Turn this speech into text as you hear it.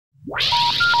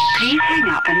Please hang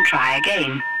up and try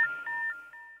again.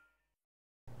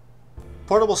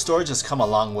 Portable storage has come a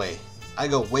long way. I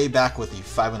go way back with the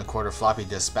 5 1/4 floppy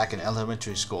disk back in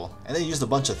elementary school, and then used a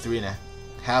bunch of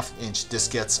 3.5-inch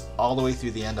diskettes all the way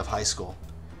through the end of high school.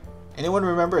 Anyone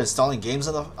remember installing games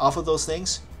off of those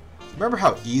things? Remember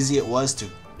how easy it was to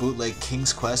bootleg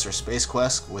King's Quest or Space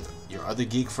Quest with your other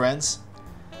geek friends?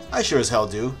 I sure as hell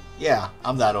do. Yeah,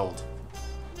 I'm that old.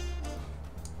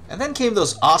 And then came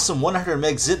those awesome 100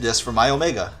 meg zip disks from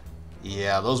iOmega.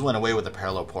 Yeah, those went away with the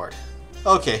parallel port.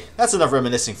 Okay, that's enough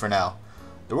reminiscing for now.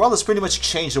 The world has pretty much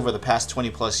changed over the past 20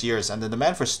 plus years, and the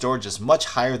demand for storage is much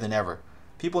higher than ever.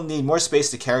 People need more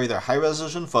space to carry their high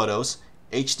resolution photos,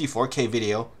 HD 4K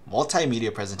video,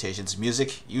 multimedia presentations,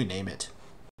 music, you name it.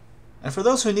 And for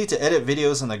those who need to edit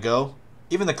videos on the go,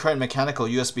 even the current mechanical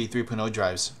USB 3.0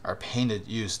 drives are pain to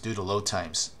use due to load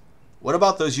times. What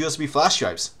about those USB flash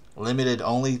drives? Limited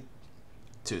only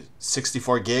to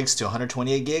 64 gigs to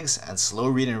 128 gigs and slow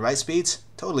read and write speeds?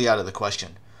 Totally out of the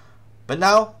question. But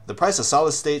now, the price of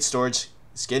solid state storage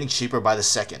is getting cheaper by the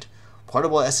second.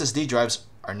 Portable SSD drives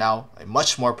are now a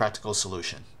much more practical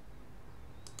solution.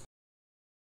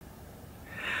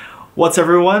 What's up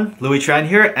everyone, Louis Tran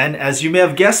here, and as you may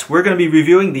have guessed, we're going to be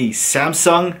reviewing the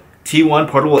Samsung T1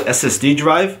 portable SSD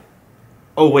drive.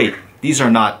 Oh wait, this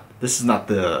is not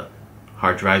the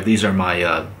hard drive, these are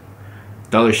my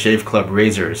Dollar Shave Club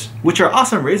razors, which are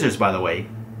awesome razors by the way.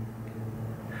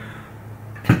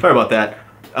 Sorry about that.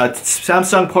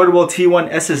 Samsung portable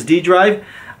T1 SSD drive.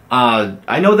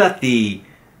 I know that the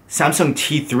Samsung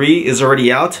T3 is already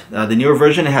out. The newer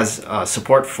version has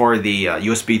support for the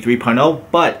USB 3.0,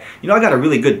 but you know, I got a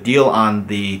really good deal on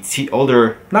the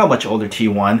not much older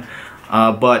T1.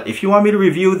 But if you want me to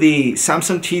review the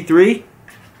Samsung T3,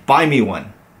 buy me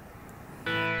one.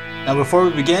 Now before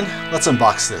we begin, let's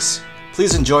unbox this.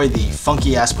 Please enjoy the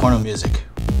funky ass porno music.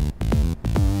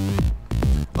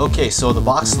 Okay, so the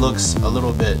box looks a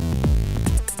little bit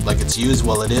like it's used.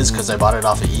 Well, it is because I bought it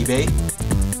off of eBay.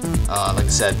 Like I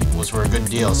said, it was for a good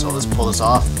deal, so let's pull this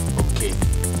off. Okay,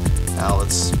 now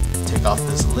let's take off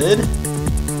this lid.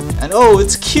 And oh,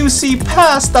 it's QC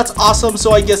passed! That's awesome,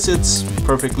 so I guess it's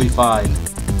perfectly fine.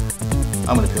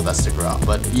 I'm gonna peel that sticker out,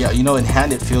 but yeah, you know, in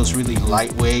hand it feels really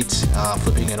lightweight,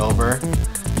 flipping it over.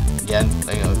 Again,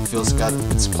 you know,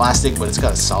 it's plastic, but it's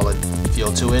got a solid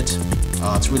feel to it.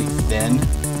 It's really thin,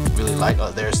 really light.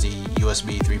 Oh, there's the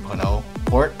USB 3.0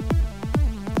 port.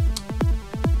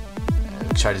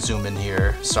 Try to zoom in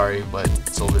here, sorry, but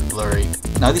it's a little bit blurry.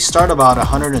 Now these start about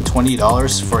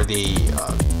 $120 for the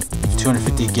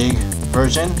 250 gig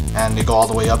version, and they go all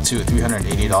the way up to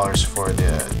 $380 for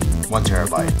the 1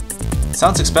 terabyte.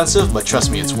 Sounds expensive, but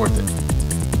trust me, it's worth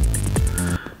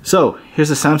it. So here's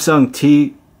the Samsung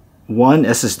T1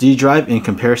 SSD drive in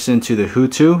comparison to the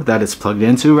Hutu that it's plugged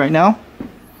into right now.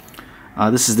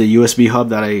 This is the USB hub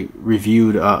that I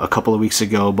reviewed a couple of weeks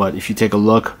ago, but if you take a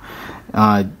look,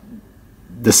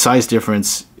 the size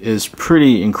difference is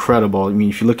pretty incredible. I mean,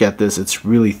 if you look at this, it's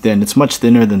really thin. It's much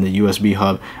thinner than the USB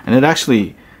hub, and it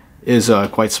actually is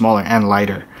quite smaller and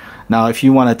lighter. Now, if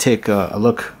you want to take a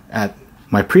look at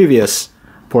my previous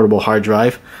portable hard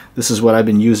drive, this is what I've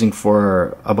been using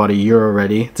for about a year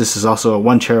already. This is also a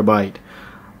 1 terabyte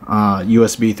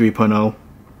USB 3.0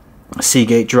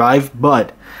 Seagate drive,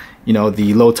 but you know,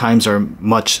 the load times are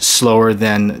much slower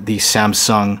than the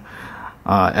Samsung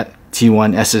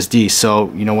T1 SSD.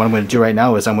 So you know what I'm going to do right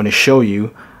now is I'm going to show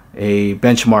you a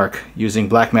benchmark using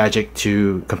Blackmagic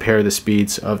to compare the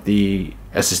speeds of the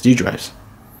SSD drives.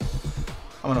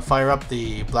 I'm going to fire up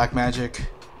the Blackmagic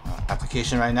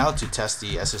application right now to test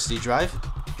the SSD drive.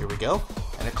 Here we go,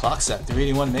 and it clocks at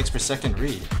 381 megs per second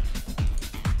read,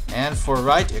 and for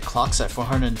write it clocks at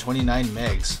 429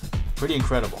 megs. Pretty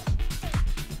incredible.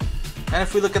 And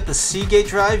if we look at the Seagate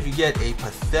drive, you get a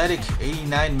pathetic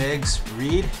 89 megs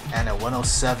read and a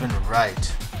 107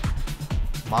 write.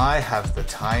 My, have the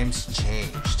times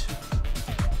changed.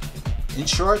 In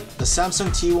short, the Samsung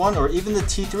T1 or even the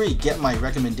T3 get my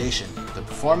recommendation. The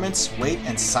performance, weight,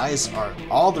 and size are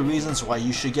all the reasons why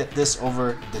you should get this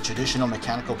over the traditional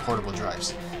mechanical portable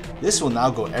drives. This will now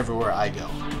go everywhere I go.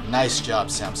 Nice job,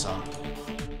 Samsung.